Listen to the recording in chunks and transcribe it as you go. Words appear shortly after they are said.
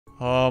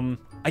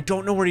I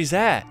don't know where he's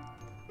at.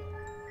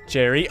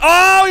 Jerry.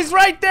 Oh, he's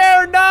right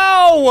there.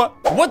 No.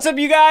 What's up,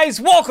 you guys?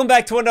 Welcome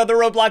back to another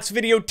Roblox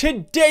video.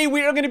 Today,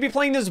 we are going to be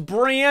playing this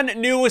brand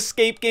new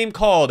escape game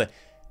called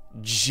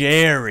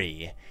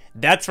Jerry.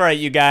 That's right,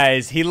 you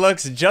guys. He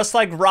looks just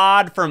like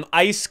Rod from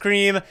Ice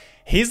Cream.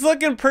 He's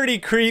looking pretty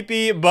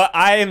creepy, but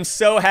I am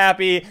so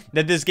happy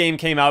that this game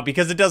came out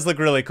because it does look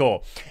really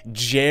cool.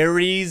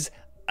 Jerry's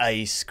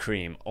Ice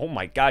Cream. Oh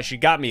my gosh, you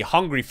got me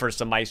hungry for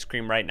some ice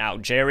cream right now,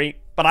 Jerry.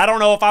 But I don't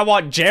know if I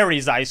want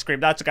Jerry's ice cream.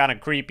 That's kind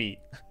of creepy.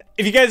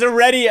 If you guys are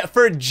ready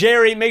for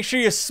Jerry, make sure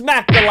you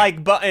smack the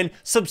like button,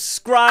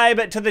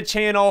 subscribe to the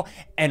channel,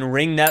 and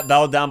ring that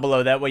bell down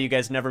below. That way you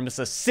guys never miss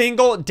a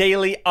single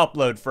daily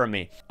upload from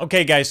me.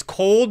 Okay, guys,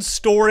 cold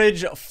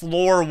storage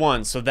floor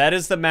 1. So that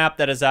is the map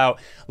that is out.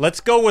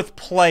 Let's go with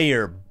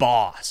player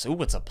boss.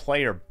 Ooh, it's a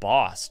player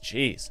boss.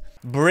 Jeez.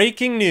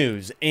 Breaking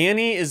news,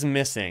 Annie is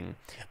missing.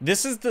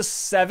 This is the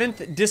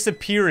 7th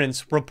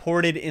disappearance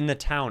reported in the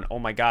town. Oh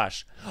my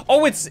gosh.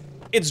 Oh, it's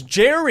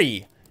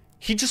Jerry.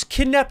 He just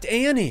kidnapped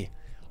Annie.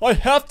 I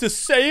have to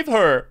save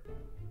her.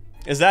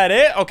 Is that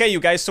it? Okay, you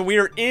guys, so we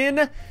are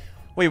in...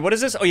 Wait, what is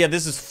this? Oh yeah,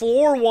 this is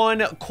floor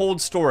 1 cold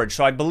storage.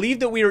 So I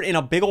believe that we are in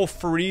a big old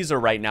freezer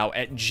right now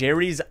at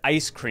Jerry's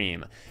Ice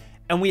Cream.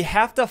 And we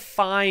have to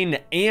find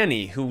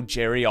Annie, who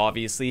Jerry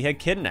obviously had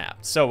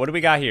kidnapped. So what do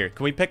we got here?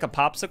 Can we pick a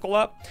popsicle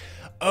up?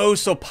 Oh,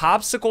 so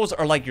popsicles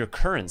are like your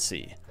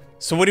currency.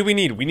 So what do we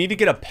need? We need to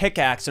get a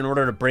pickaxe in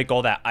order to break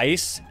all that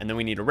ice. And then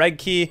we need a red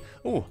key.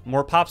 Ooh,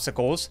 more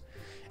popsicles.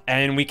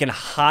 And we can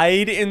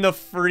hide in the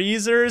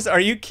freezers. Are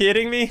you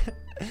kidding me?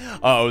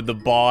 Uh-oh, the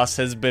boss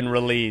has been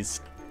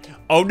released.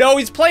 Oh no,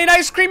 he's playing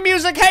ice cream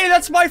music. Hey,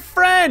 that's my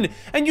friend.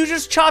 And you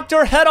just chopped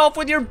her head off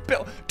with your...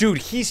 Dude,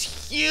 he's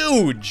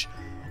huge.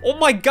 Oh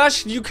my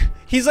gosh,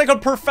 he's like a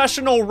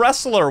professional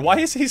wrestler. Why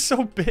is he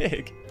so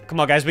big? Come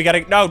on, guys, we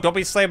gotta... No, don't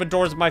be slamming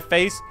doors in my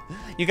face.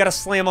 You gotta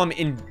slam them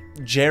in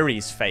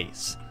Jerry's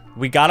face.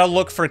 We gotta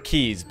look for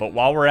keys, but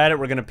while we're at it,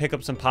 we're gonna pick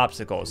up some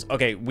popsicles.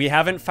 Okay, we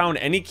haven't found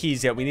any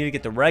keys yet. We need to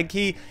get the red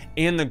key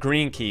and the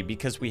green key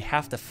because we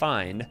have to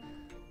find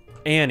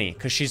Annie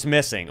because she's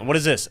missing. And what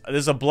is this? This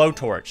is a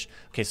blowtorch.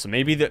 Okay, so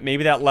maybe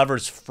that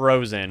lever's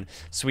frozen,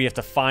 so we have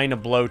to find a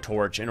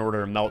blowtorch in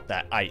order to melt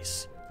that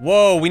ice.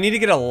 Whoa, we need to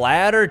get a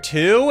ladder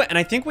too? And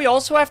I think we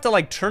also have to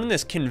like turn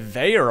this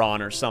conveyor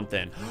on or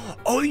something.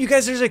 Oh, you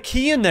guys, there's a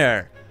key in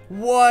there.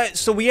 What?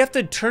 So we have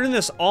to turn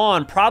this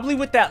on, probably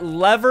with that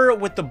lever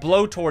with the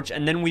blowtorch,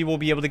 and then we will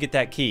be able to get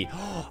that key.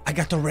 I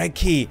got the red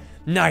key.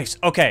 Nice.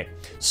 Okay,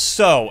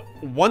 so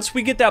once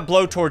we get that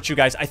blowtorch, you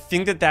guys, I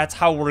think that's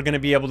how we're going to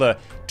be able to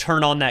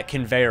turn on that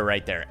conveyor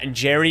right there. And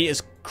Jerry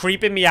is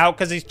creeping me out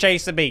because he's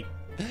chasing me.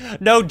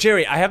 No,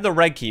 Jerry, I have the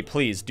red key.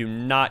 Please do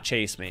not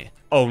chase me.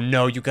 Oh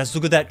no, you guys,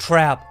 look at that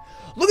trap.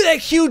 Look at that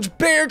huge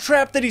bear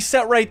trap that he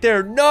set right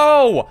there.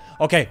 No.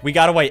 Okay, we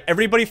gotta wait.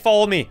 Everybody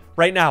follow me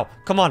right now.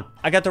 Come on.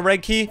 I got the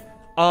red key.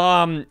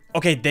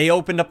 Okay, they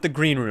opened up the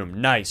green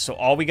room. Nice. So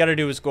all we gotta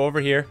do is go over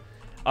here.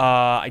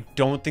 I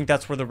don't think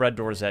that's where the red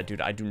door is at,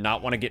 dude. I do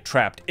not want to get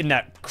trapped in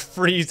that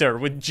freezer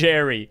with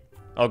Jerry.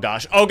 Oh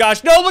gosh. Oh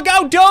gosh. No, look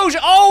out, Doge.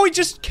 Oh, he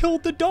just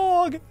killed the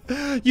dog.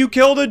 You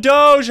killed a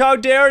Doge. How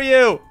dare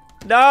you?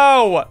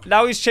 No.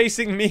 Now he's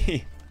chasing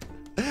me.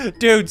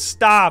 Dude,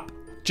 stop.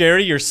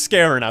 Jerry, you're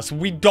scaring us.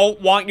 We don't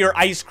want your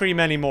ice cream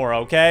anymore,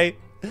 okay?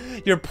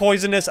 Your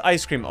poisonous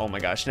ice cream. Oh my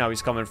gosh, now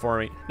he's coming for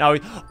me. Now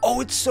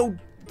oh, it's so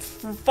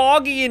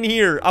foggy in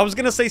here. I was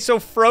gonna say so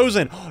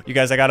frozen. You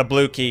guys, I got a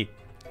blue key.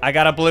 I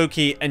got a blue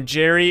key, and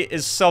Jerry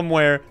is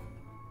somewhere.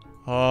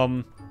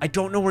 I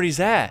don't know where he's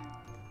at.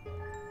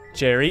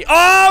 Jerry.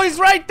 Oh, he's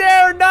right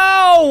there.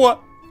 No!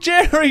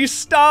 Jerry,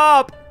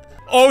 stop.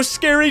 Oh,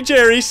 scary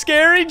Jerry.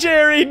 Scary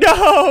Jerry.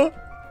 No!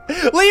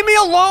 Leave me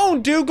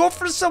alone, dude. Go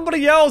for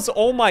somebody else.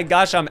 Oh my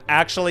gosh, I'm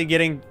actually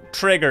getting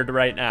triggered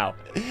right now.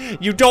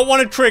 You don't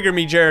want to trigger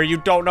me, Jerry. You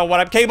don't know what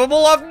I'm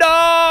capable of.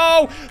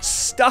 No!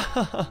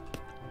 Stop.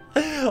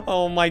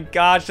 Oh my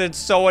gosh, that's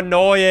so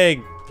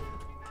annoying.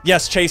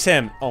 Yes, chase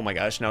him. Oh my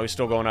gosh, now he's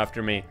still going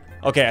after me.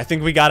 Okay, I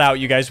think we got out,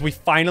 you guys. We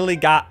finally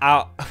got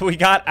out. We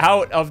got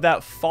out of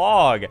that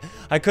fog.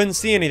 I couldn't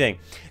see anything.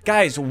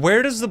 Guys,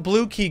 where does the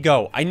blue key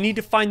go? I need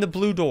to find the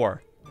blue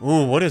door.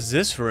 Ooh, what is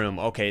this room?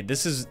 Okay,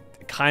 this is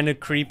kind of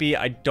creepy.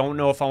 I don't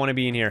know if I want to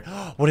be in here.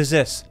 What is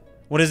this?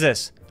 What is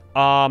this?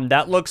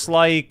 That looks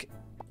like...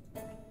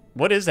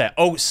 What is that?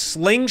 Oh,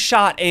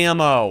 slingshot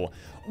ammo.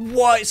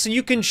 What? So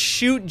you can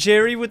shoot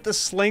Jerry with the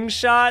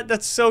slingshot?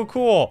 That's so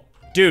cool.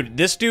 Dude,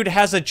 this dude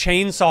has a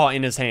chainsaw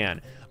in his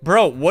hand.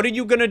 Bro, what are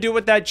you gonna do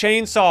with that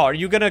chainsaw? Are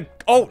you gonna...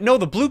 Oh, no,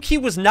 the blue key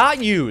was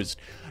not used.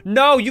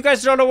 No, you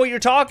guys don't know what you're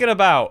talking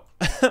about.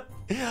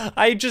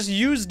 I just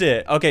used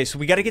it. Okay, so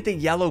we gotta get the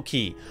yellow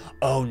key.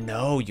 Oh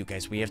no, you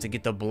guys, we have to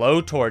get the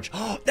blowtorch.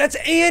 Oh, that's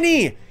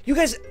Annie! You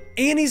guys,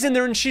 Annie's in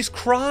there and she's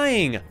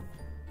crying.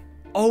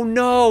 Oh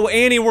no,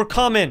 Annie, we're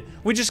coming.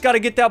 We just gotta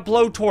get that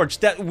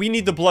blowtorch. We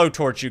need the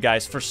blowtorch, you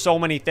guys, for so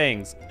many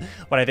things.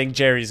 But I think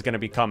Jerry's gonna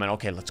be coming.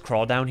 Okay, let's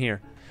crawl down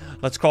here.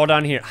 Let's crawl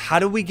down here. How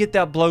do we get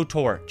that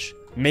blowtorch?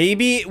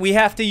 Maybe we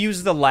have to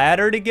use the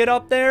ladder to get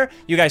up there.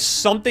 You guys,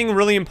 something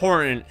really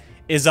important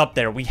is up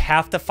there. We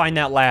have to find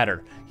that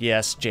ladder.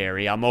 Yes,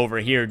 Jerry, I'm over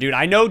here, dude.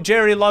 I know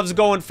Jerry loves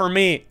going for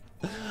me.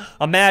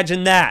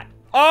 Imagine that.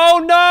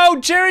 Oh, no,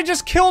 Jerry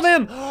just killed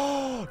him.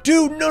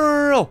 Dude,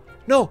 no.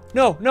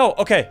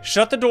 Okay,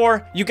 shut the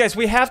door. You guys,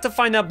 we have to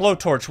find that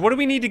blowtorch. What do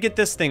we need to get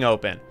this thing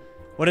open?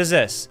 What is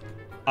this?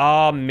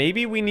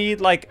 Maybe we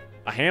need, like,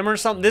 a hammer or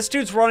something. This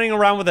dude's running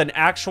around with an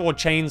actual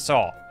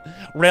chainsaw.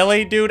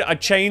 Really, dude? A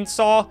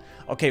chainsaw?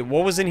 Okay,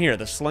 what was in here?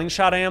 The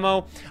slingshot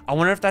ammo? I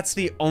wonder if that's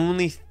the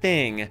only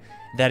thing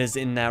that is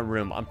in that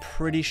room. I'm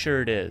pretty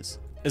sure it is.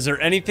 Is there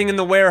anything in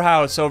the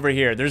warehouse over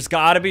here? There's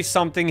gotta be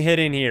something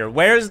hidden here.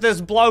 Where's this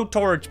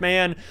blowtorch,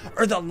 man?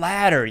 Or the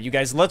ladder? You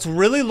guys, let's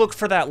really look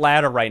for that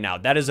ladder right now.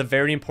 That is a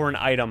very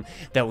important item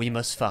that we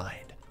must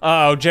find.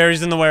 Uh-oh,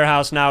 Jerry's in the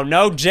warehouse now.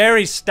 No,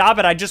 Jerry, stop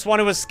it. I just want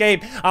to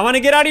escape. I want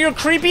to get out of your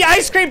creepy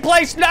ice cream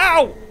place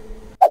now!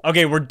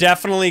 Okay, we're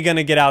definitely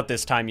gonna get out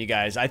this time, you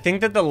guys. I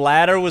think that the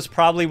ladder was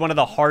probably one of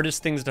the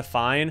hardest things to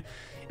find.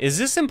 Is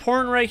this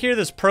important right here,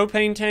 this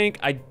propane tank?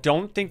 I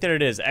don't think that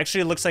it is.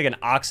 Actually, it looks like an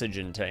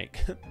oxygen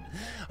tank.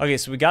 Okay,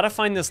 so we gotta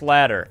find this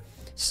ladder.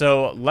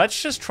 So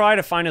let's just try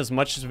to find as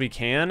much as we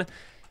can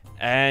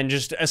and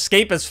just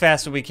escape as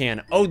fast as we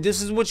can. Oh,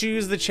 this is what you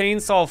use the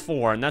chainsaw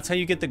for, and that's how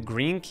you get the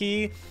green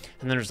key.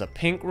 And then there's a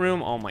pink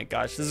room. Oh my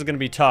gosh, this is gonna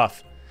be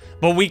tough.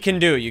 But we can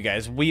do it, you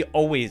guys. We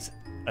always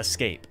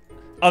escape.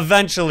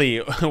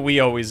 Eventually, we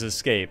always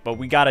escape, but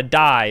we gotta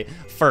die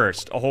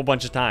first a whole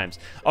bunch of times.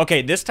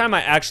 Okay, this time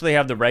I actually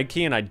have the red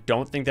key, and I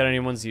don't think that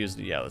anyone's used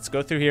it yet. Let's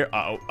go through here.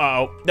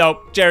 Uh-oh.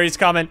 Nope, Jerry's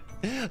coming.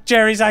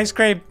 Jerry's ice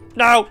cream.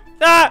 No.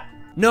 Ah!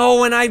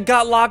 No, and I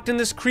got locked in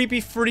this creepy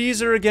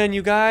freezer again,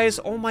 you guys.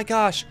 Oh my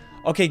gosh.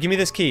 Okay, give me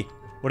this key.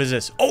 What is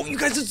this? Oh, you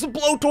guys, it's the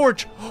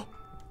blowtorch.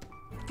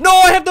 No,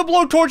 I have the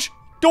blowtorch.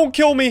 Don't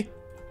kill me.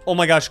 Oh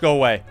my gosh, go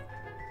away.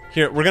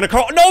 Here, we're gonna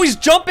crawl. No, he's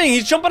jumping.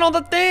 He's jumping on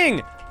the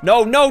thing.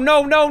 No.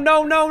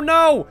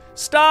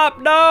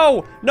 Stop,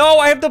 no. No,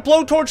 I have the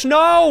blowtorch,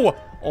 no.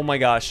 Oh my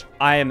gosh,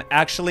 I am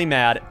actually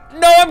mad.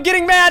 No, I'm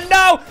getting mad,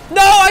 no.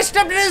 No, I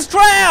stepped in his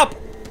trap.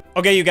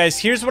 Okay, you guys,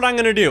 here's what I'm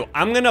gonna do.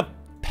 I'm gonna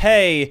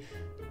pay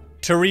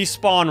to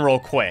respawn real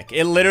quick.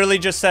 It literally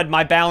just said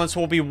my balance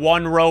will be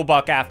 1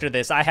 Robux after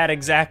this. I had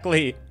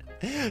exactly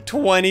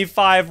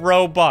 25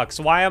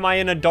 Robux. Why am I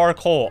in a dark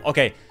hole?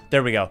 Okay,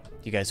 there we go.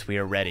 You guys, we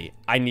are ready.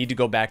 I need to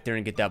go back there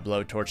and get that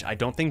blowtorch. I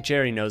don't think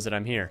Jerry knows that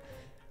I'm here.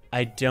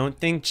 I don't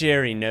think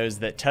Jerry knows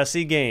that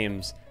Tussy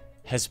Games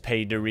has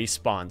paid to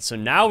respawn. So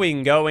now we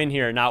can go in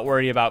here and not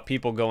worry about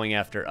people going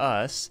after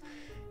us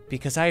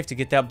because I have to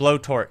get that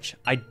blowtorch.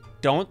 I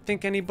don't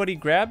think anybody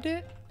grabbed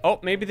it. Oh,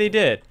 maybe they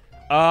did.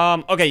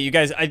 Okay, you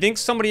guys, I think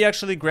somebody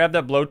actually grabbed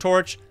that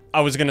blowtorch.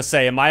 I was gonna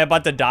say, am I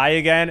about to die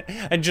again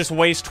and just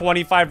waste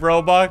 25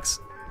 Robux?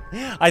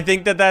 I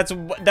think that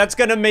that's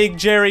gonna make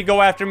Jerry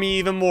go after me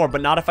even more,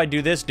 but not if I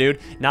do this, dude.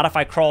 Not if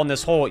I crawl in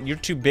this hole. You're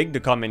too big to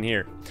come in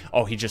here.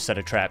 Oh, he just set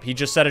a trap. He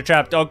just set a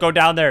trap. Don't go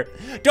down there.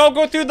 Don't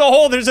go through the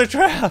hole. There's a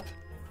trap.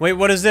 Wait,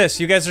 what is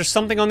this? You guys, there's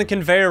something on the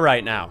conveyor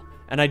right now,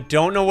 and I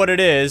don't know what it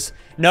is.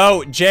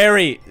 No,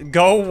 Jerry,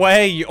 go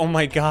away. Oh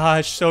my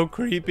gosh, so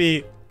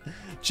creepy.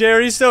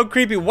 Jerry's so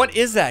creepy. What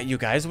is that, you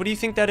guys? What do you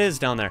think that is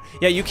down there?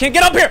 Yeah, you can't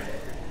get up here.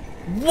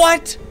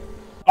 What?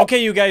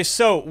 Okay, you guys,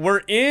 so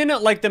we're in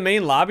like the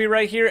main lobby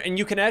right here, and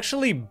you can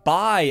actually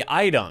buy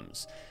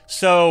items.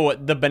 So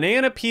the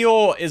banana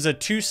peel is a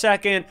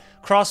 2-second,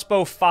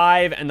 crossbow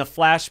 5, and the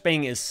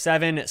flashbang is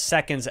 7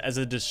 seconds as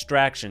a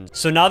distraction.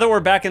 So now that we're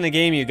back in the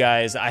game, you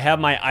guys, I have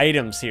my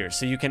items here,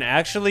 so you can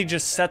actually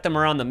just set them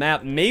around the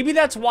map. Maybe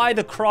that's why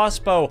the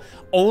crossbow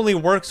only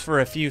works for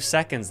a few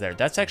seconds there.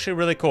 That's actually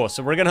really cool.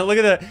 So we're gonna look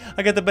at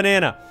I got the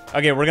banana.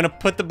 Okay, we're gonna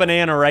put the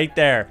banana right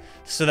there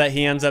so that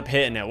he ends up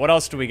hitting it. What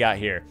else do we got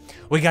here?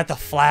 We got the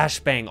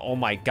flashbang. Oh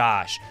my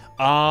gosh.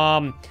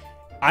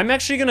 I'm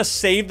actually gonna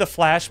save the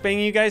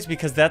flashbang, you guys,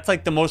 because that's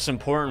like the most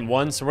important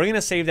one. So we're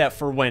gonna save that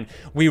for when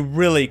we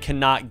really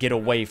cannot get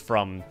away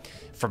from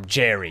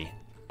Jerry.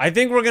 I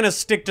think we're gonna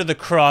stick to the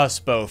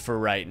crossbow for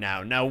right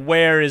now. Now,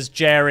 where is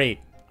Jerry?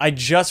 I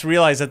just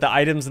realized that the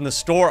items in the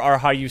store are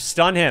how you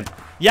stun him.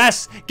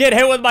 Yes, get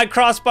hit with my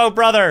crossbow,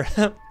 brother.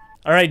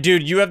 All right,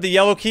 dude, you have the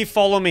yellow key.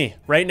 Follow me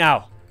right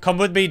now. Come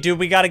with me, dude.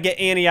 We gotta get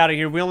Annie out of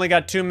here. We only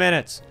got 2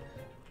 minutes.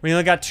 We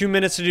only got 2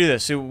 minutes to do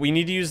this. So we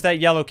need to use that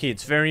yellow key.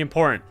 It's very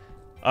important.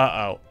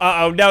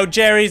 Uh-oh, no,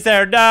 Jerry's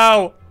there,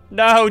 no,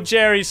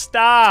 Jerry,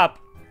 stop.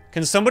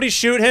 Can somebody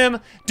shoot him?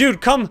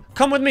 Dude, come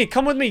with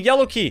me,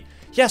 yellow key.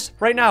 Yes,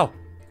 right now,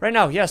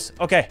 yes,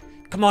 okay.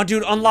 Come on,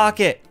 dude, unlock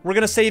it. We're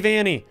gonna save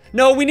Annie.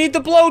 No, we need the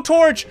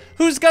blowtorch.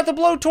 Who's got the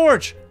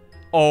blowtorch?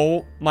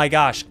 Oh my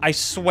gosh, I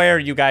swear,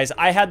 you guys,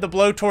 I had the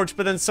blowtorch,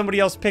 but then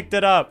somebody else picked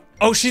it up.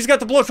 Oh, she's got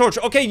the blowtorch.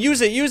 Okay,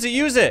 use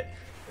it.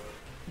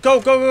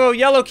 Go,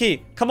 yellow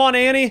key. Come on,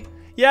 Annie.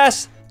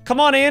 Yes. Come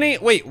on, Annie.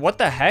 Wait, what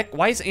the heck?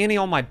 Why is Annie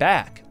on my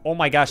back? Oh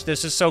my gosh,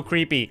 this is so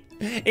creepy.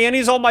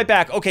 Annie's on my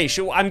back. Okay,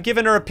 I'm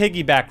giving her a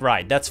piggyback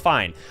ride. That's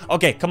fine.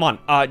 Okay, come on.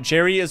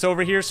 Jerry is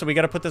over here, so we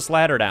gotta put this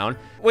ladder down.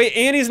 Wait,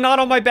 Annie's not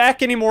on my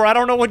back anymore. I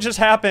don't know what just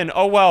happened.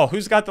 Oh, well.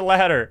 Who's got the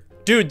ladder?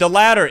 Dude, the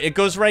ladder. It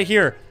goes right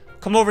here.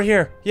 Come over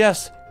here.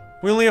 Yes.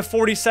 We only have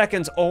 40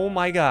 seconds. Oh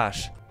my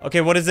gosh.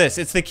 Okay, what is this?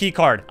 It's the key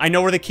card. I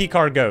know where the key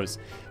card goes.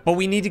 But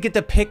we need to get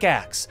the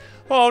pickaxe.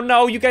 Oh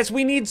no, you guys,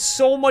 we need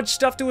so much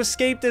stuff to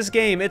escape this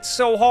game. It's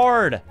so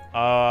hard.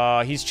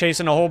 He's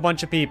chasing a whole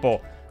bunch of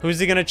people. Who's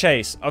he gonna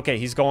chase? Okay,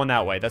 he's going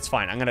that way. That's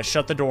fine. I'm gonna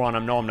shut the door on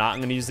him. No, I'm not.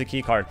 I'm gonna use the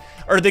key card.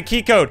 Or the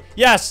key code.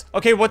 Yes.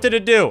 Okay, what did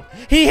it do?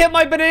 He hit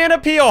my banana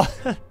peel.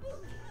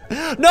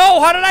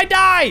 No, how did I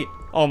die?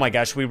 Oh my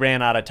gosh, we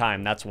ran out of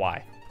time. That's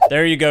why.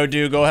 There you go,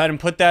 dude. Go ahead and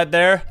put that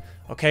there.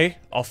 Okay,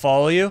 I'll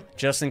follow you,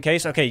 just in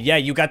case. Okay, yeah,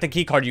 you got the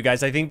key card, you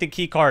guys. I think the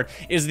key card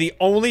is the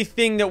only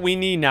thing that we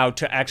need now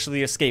to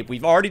actually escape.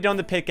 We've already done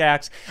the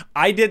pickaxe.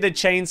 I did the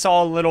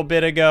chainsaw a little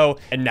bit ago,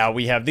 and now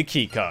we have the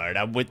key card.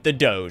 I'm with the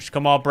Doge.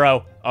 Come on,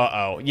 bro.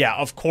 Uh-oh. Yeah,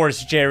 of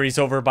course Jerry's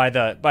over by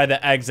the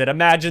exit.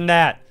 Imagine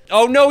that.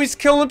 Oh, no, he's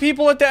killing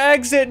people at the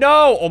exit.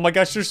 No. Oh, my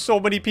gosh, there's so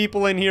many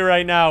people in here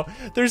right now.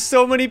 There's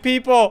so many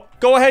people.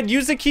 Go ahead,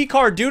 use the key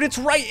card, dude.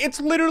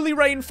 It's literally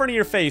right in front of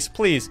your face,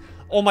 please.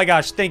 Oh my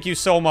gosh, thank you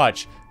so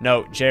much.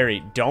 No,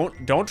 Jerry,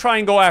 don't try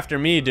and go after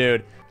me,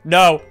 dude.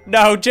 No,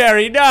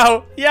 Jerry,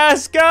 no.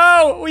 Yes,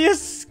 go. We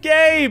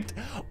escaped.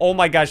 Oh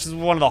my gosh, this is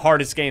one of the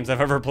hardest games I've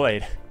ever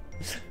played.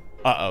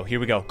 Uh-oh, here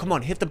we go. Come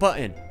on, hit the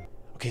button.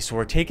 Okay, so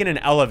we're taking an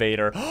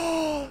elevator.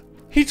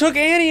 He took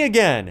Annie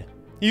again.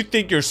 You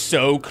think you're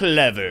so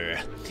clever.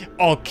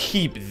 I'll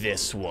keep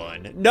this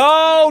one.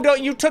 No,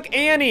 you took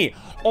Annie.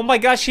 Oh my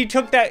gosh, he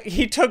took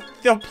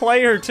the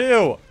player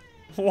too.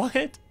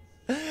 What?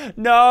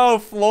 No,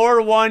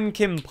 floor 1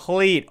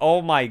 complete.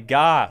 Oh my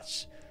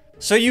gosh.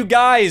 So you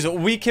guys,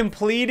 we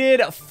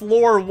completed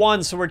floor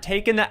 1, so we're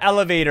taking the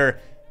elevator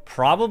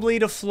probably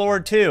to floor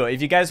 2.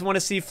 If you guys want to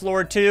see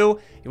floor 2,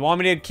 you want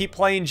me to keep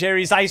playing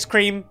Jerry's ice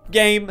cream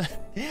game,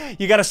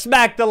 you gotta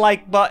smack the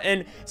like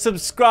button,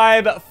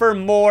 subscribe for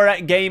more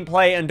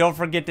gameplay, and don't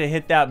forget to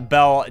hit that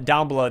bell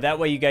down below. That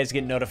way you guys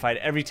get notified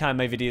every time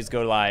my videos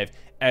go live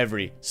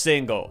every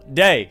single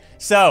day.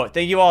 So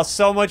thank you all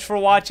so much for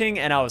watching,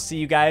 and I will see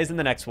you guys in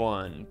the next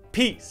one.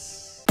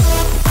 Peace.